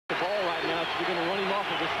They're going to run him off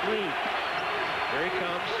of the screen. Here he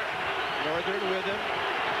comes. Northern with him.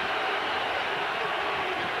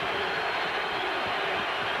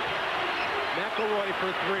 McElroy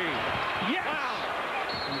for three. Yes! Wow!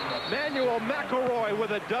 Manuel McElroy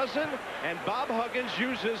with a dozen, and Bob Huggins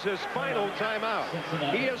uses his final timeout.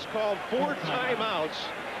 He has called 4 timeouts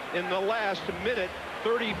in the last minute,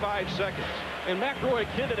 35 seconds. And McElroy, a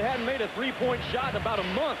kid that hadn't made a three-point shot in about a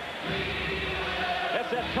month.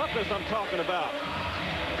 That's that toughness I'm talking about.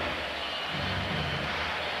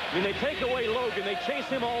 I mean, they take away Logan. They chase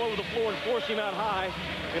him all over the floor and force him out high.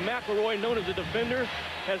 And McElroy, known as a defender,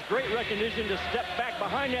 has great recognition to step back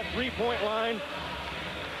behind that three-point line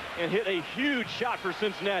and hit a huge shot for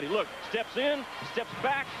Cincinnati. Look, steps in, steps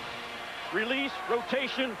back, release,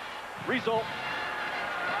 rotation, result.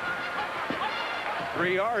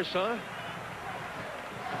 3 R's, huh?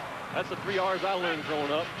 That's the 3 R's I learned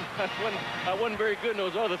growing up. I wasn't very good in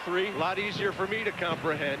those other 3. A lot easier for me to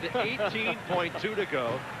comprehend. 18.2 to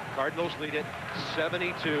go. Cardinals lead it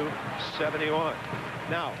 72-71.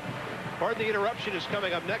 Now, Pardon the Interruption is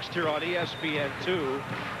coming up next here on ESPN2.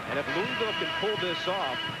 And if Louisville can pull this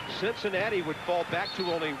off, Cincinnati would fall back to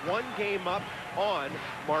only 1 game up on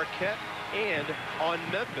Marquette and on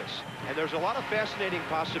Memphis. And there's a lot of fascinating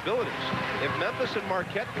possibilities. If Memphis and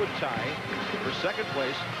Marquette would tie for second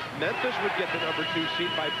place, Memphis would get the #2 seed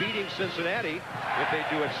by beating Cincinnati if they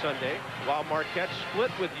do it Sunday, while Marquette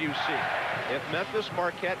split with UC. If Memphis,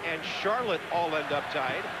 Marquette, and Charlotte all end up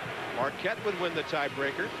tied, Marquette would win the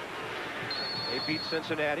tiebreaker. They beat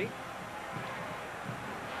Cincinnati.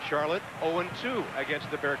 Charlotte 0-2 against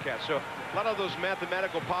the Bearcats. So a lot of those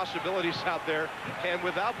mathematical possibilities out there. And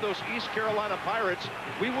without those East Carolina Pirates,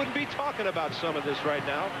 we wouldn't be talking about some of this right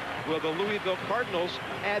now. Will the Louisville Cardinals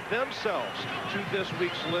add themselves to this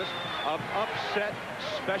week's list of upset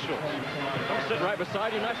specials? I'm sitting right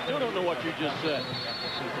beside you, and I still don't know what you just said.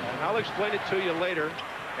 I'll explain it to you later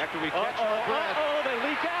after we catch Brad. They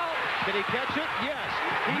leak out. Can he catch it? Yes.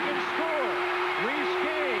 He can score. Reese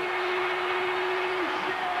Gay.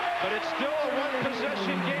 But it's still a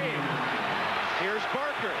one-possession game. Here's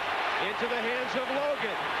Barker into the hands of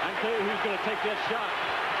Logan. I can tell you who's going to take that shot.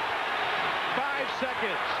 5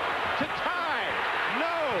 seconds to tie.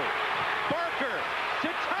 No. Barker to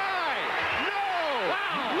tie. No.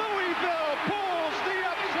 Wow. Louisville pulls the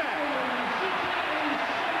upset.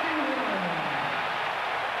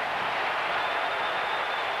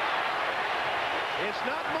 It's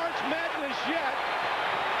not March Madness yet,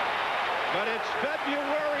 but it's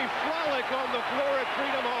February frolic on the floor at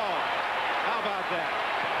Freedom Hall. How about that?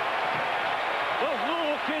 Those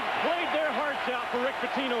Louisville kids played their hearts out for Rick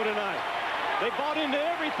Pitino tonight. They bought into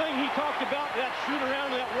everything he talked about, that shoot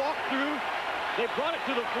around, that walk through. They brought it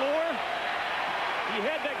to the floor. He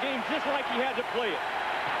had that game just like he had to play it.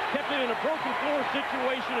 Kept it in a broken floor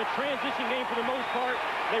situation, a transition game for the most part.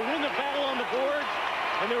 They win the battle on the boards,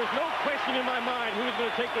 and there was no question in my mind who was going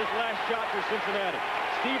to take this last shot for Cincinnati.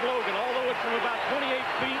 Steve Logan, although it's from about 28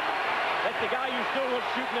 feet, that's the guy you still want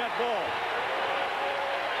shooting that ball.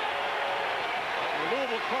 The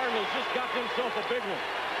Louisville Cardinals just got themselves a big one.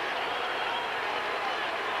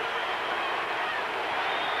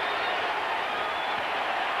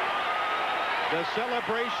 The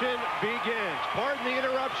celebration begins. Pardon the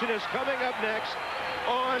Interruption is coming up next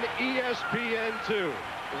on ESPN2.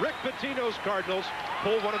 Rick Pitino's Cardinals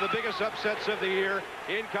pull one of the biggest upsets of the year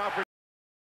in conference.